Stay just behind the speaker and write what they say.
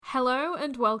Hello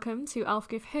and welcome to Elf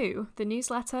Give Who, the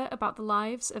newsletter about the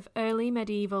lives of early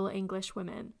medieval English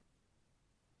women.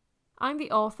 I'm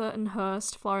the author and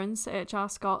host, Florence H.R.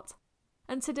 Scott,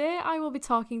 and today I will be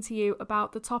talking to you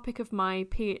about the topic of my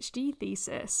PhD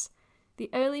thesis, the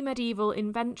early medieval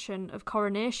invention of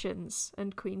coronations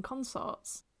and queen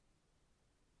consorts.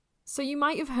 So you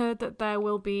might have heard that there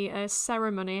will be a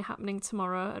ceremony happening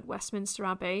tomorrow at Westminster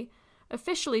Abbey,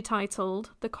 officially titled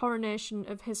The Coronation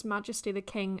of His Majesty the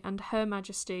King and Her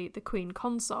Majesty the Queen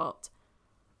Consort.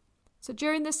 So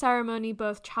during the ceremony,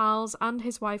 both Charles and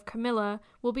his wife Camilla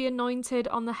will be anointed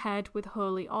on the head with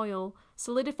holy oil,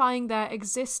 solidifying their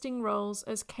existing roles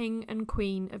as King and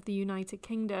Queen of the United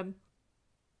Kingdom.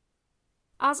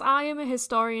 As I am a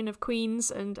historian of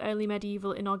queens and early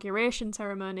medieval inauguration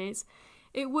ceremonies,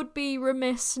 it would be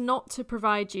remiss not to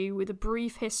provide you with a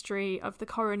brief history of the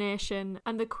coronation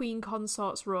and the queen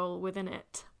consort's role within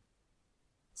it.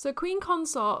 So queen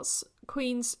consorts,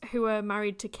 queens who are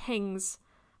married to kings,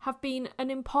 have been an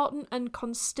important and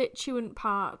constituent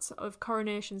part of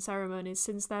coronation ceremonies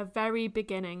since their very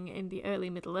beginning in the early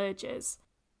Middle Ages.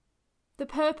 The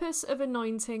purpose of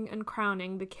anointing and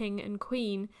crowning the king and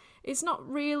queen is not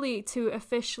really to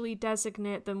officially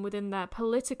designate them within their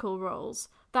political roles.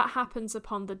 That happens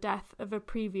upon the death of a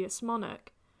previous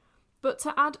monarch, but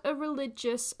to add a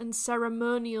religious and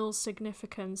ceremonial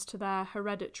significance to their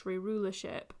hereditary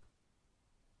rulership.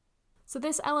 So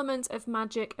this element of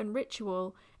magic and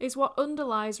ritual is what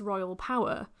underlies royal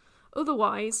power.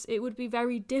 Otherwise, it would be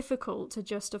very difficult to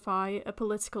justify a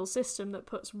political system that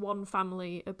puts one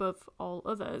family above all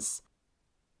others.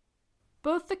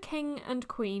 Both the king and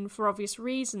queen, for obvious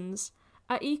reasons,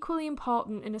 are equally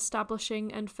important in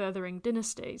establishing and furthering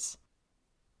dynasties.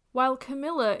 While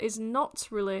Camilla is not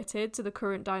related to the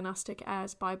current dynastic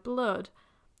heirs by blood,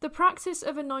 the practice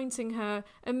of anointing her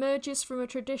emerges from a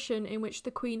tradition in which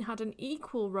the queen had an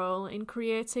equal role in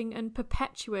creating and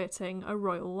perpetuating a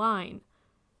royal line.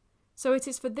 So it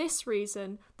is for this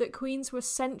reason that queens were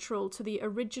central to the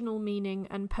original meaning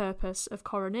and purpose of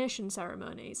coronation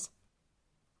ceremonies.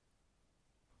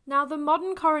 Now, the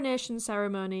modern coronation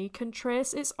ceremony can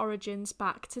trace its origins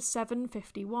back to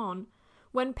 751,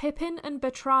 when Pippin and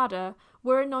Bertrada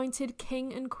were anointed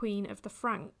king and queen of the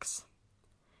Franks.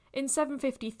 In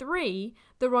 753,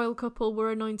 the royal couple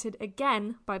were anointed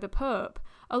again by the Pope,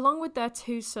 along with their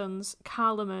two sons,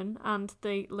 Carloman and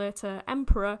the later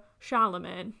Emperor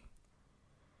Charlemagne.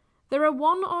 There are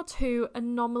one or two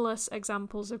anomalous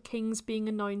examples of kings being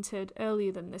anointed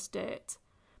earlier than this date,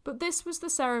 but this was the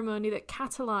ceremony that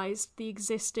catalysed the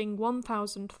existing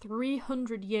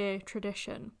 1,300-year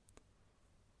tradition.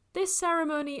 This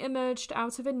ceremony emerged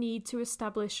out of a need to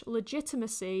establish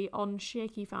legitimacy on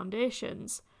shaky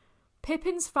foundations.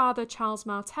 Pippin's father, Charles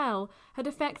Martel, had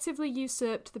effectively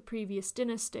usurped the previous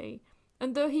dynasty,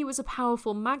 and though he was a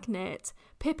powerful magnate,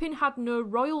 Pippin had no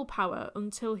royal power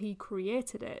until he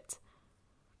created it.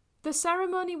 The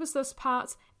ceremony was thus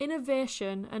part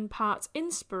innovation and part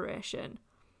inspiration.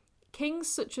 Kings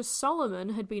such as Solomon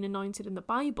had been anointed in the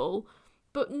Bible,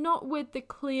 but not with the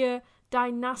clear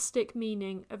dynastic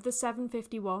meaning of the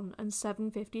 751 and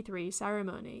 753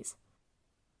 ceremonies.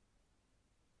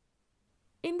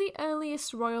 In the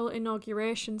earliest royal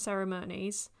inauguration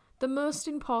ceremonies, the most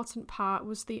important part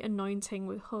was the anointing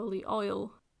with holy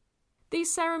oil.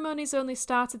 These ceremonies only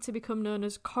started to become known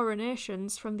as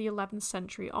coronations from the 11th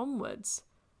century onwards.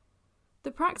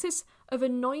 The practice of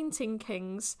anointing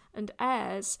kings and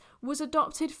heirs was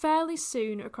adopted fairly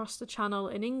soon across the Channel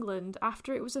in England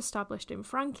after it was established in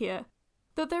Francia,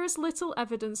 though there is little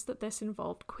evidence that this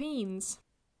involved queens.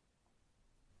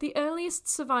 The earliest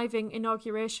surviving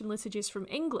inauguration liturgies from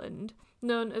England,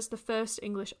 known as the First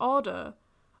English Order,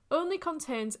 only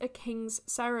contains a king's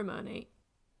ceremony,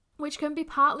 which can be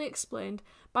partly explained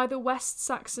by the West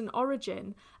Saxon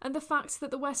origin and the fact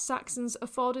that the West Saxons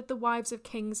afforded the wives of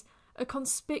kings a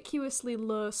conspicuously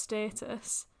low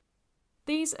status.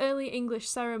 These early English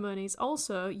ceremonies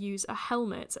also use a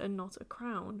helmet and not a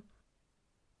crown.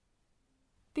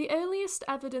 The earliest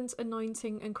evident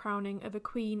anointing and crowning of a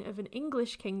queen of an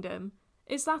English kingdom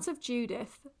is that of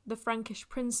Judith, the Frankish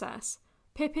princess,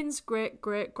 Pippin's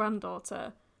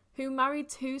great-great-granddaughter, who married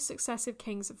two successive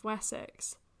kings of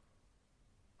Wessex.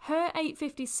 Her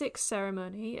 856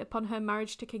 ceremony upon her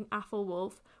marriage to King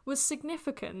Athelwulf was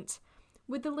significant,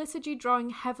 with the liturgy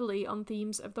drawing heavily on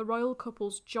themes of the royal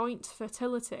couple's joint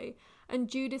fertility and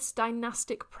Judith's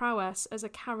dynastic prowess as a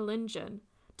Carolingian,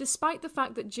 despite the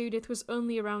fact that Judith was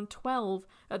only around 12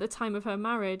 at the time of her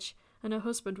marriage and her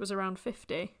husband was around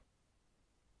 50.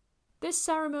 This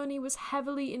ceremony was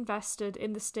heavily invested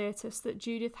in the status that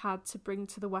Judith had to bring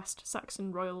to the West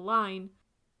Saxon royal line.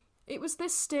 It was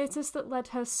this status that led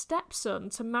her stepson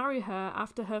to marry her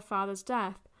after her father's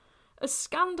death. A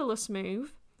scandalous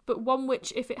move, but one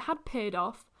which, if it had paid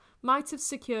off, might have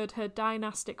secured her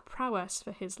dynastic prowess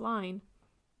for his line.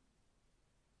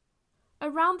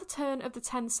 Around the turn of the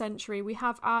 10th century, we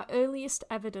have our earliest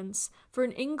evidence for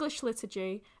an English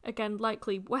liturgy, again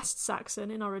likely West Saxon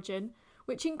in origin,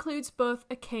 which includes both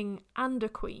a king and a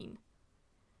queen.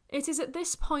 It is at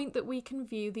this point that we can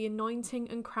view the anointing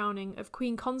and crowning of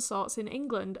queen consorts in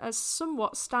England as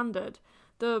somewhat standard,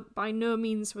 though by no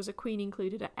means was a queen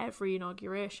included at every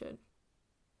inauguration.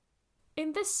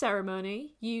 In this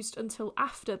ceremony, used until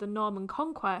after the Norman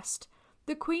conquest,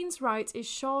 the Queen's rite is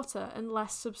shorter and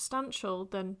less substantial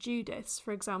than Judith's,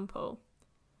 for example.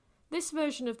 This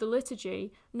version of the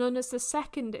liturgy, known as the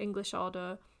Second English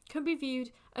Order, can be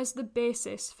viewed as the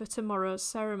basis for tomorrow's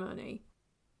ceremony.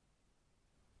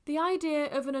 The idea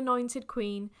of an anointed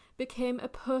queen became a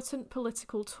potent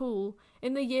political tool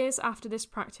in the years after this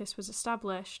practice was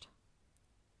established.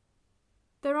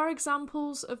 There are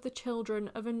examples of the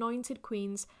children of anointed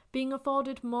queens being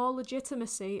afforded more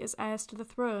legitimacy as heirs to the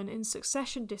throne in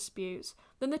succession disputes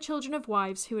than the children of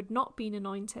wives who had not been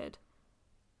anointed.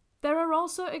 There are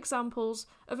also examples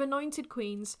of anointed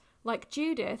queens, like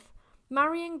Judith,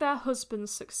 marrying their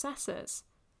husband's successors.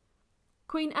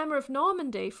 Queen Emma of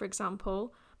Normandy, for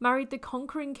example, married the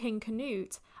conquering King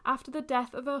Canute after the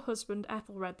death of her husband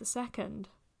Ethelred II.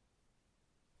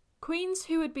 Queens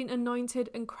who had been anointed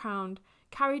and crowned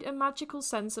carried a magical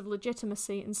sense of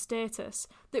legitimacy and status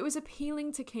that was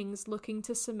appealing to kings looking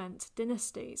to cement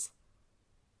dynasties.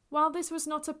 While this was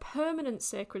not a permanent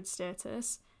sacred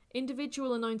status,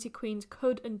 individual anointed queens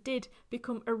could and did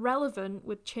become irrelevant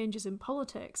with changes in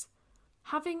politics.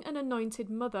 Having an anointed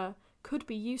mother could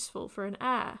be useful for an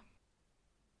heir.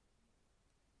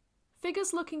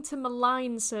 Figures looking to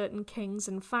malign certain kings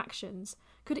and factions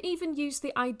could even use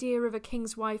the idea of a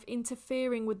king's wife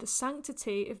interfering with the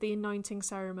sanctity of the anointing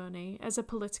ceremony as a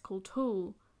political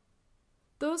tool.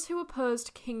 Those who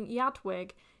opposed King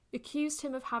Eadwig accused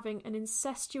him of having an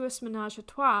incestuous ménage à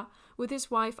trois with his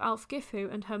wife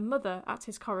Ælfgifu and her mother at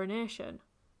his coronation,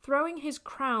 throwing his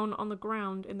crown on the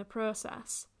ground in the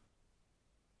process.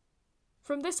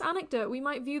 From this anecdote, we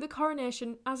might view the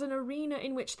coronation as an arena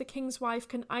in which the king's wife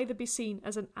can either be seen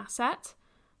as an asset,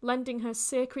 lending her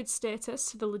sacred status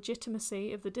to the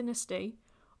legitimacy of the dynasty,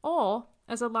 or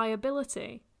as a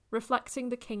liability, reflecting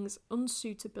the king's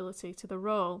unsuitability to the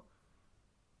role.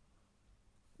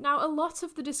 Now, a lot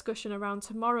of the discussion around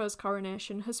tomorrow's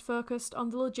coronation has focused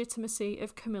on the legitimacy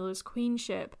of Camilla's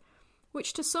queenship,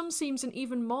 which to some seems an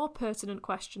even more pertinent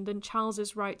question than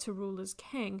Charles's right to rule as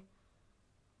king.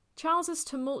 Charles's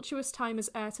tumultuous time as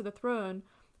heir to the throne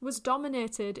was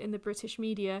dominated in the British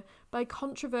media by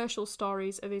controversial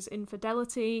stories of his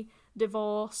infidelity,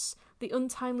 divorce, the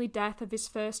untimely death of his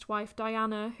first wife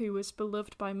Diana, who was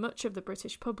beloved by much of the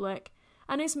British public,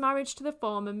 and his marriage to the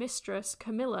former mistress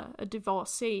Camilla, a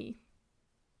divorcee.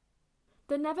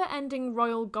 The never-ending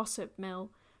royal gossip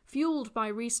mill, fueled by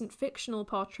recent fictional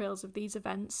portrayals of these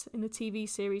events in the TV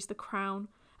series The Crown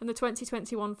and the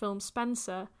 2021 film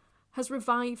Spencer, has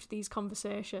revived these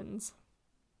conversations.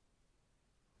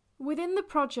 Within the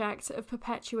project of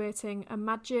perpetuating a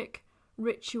magic,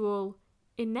 ritual,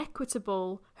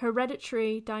 inequitable,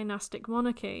 hereditary dynastic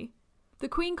monarchy, the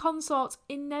Queen Consort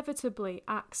inevitably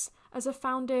acts as a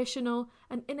foundational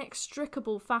and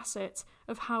inextricable facet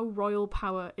of how royal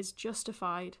power is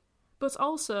justified, but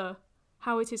also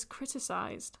how it is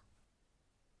criticised.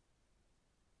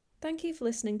 Thank you for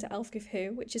listening to Ælfgive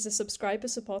Who, which is a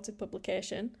subscriber-supported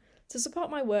publication. To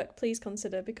support my work, please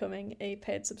consider becoming a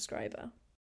paid subscriber.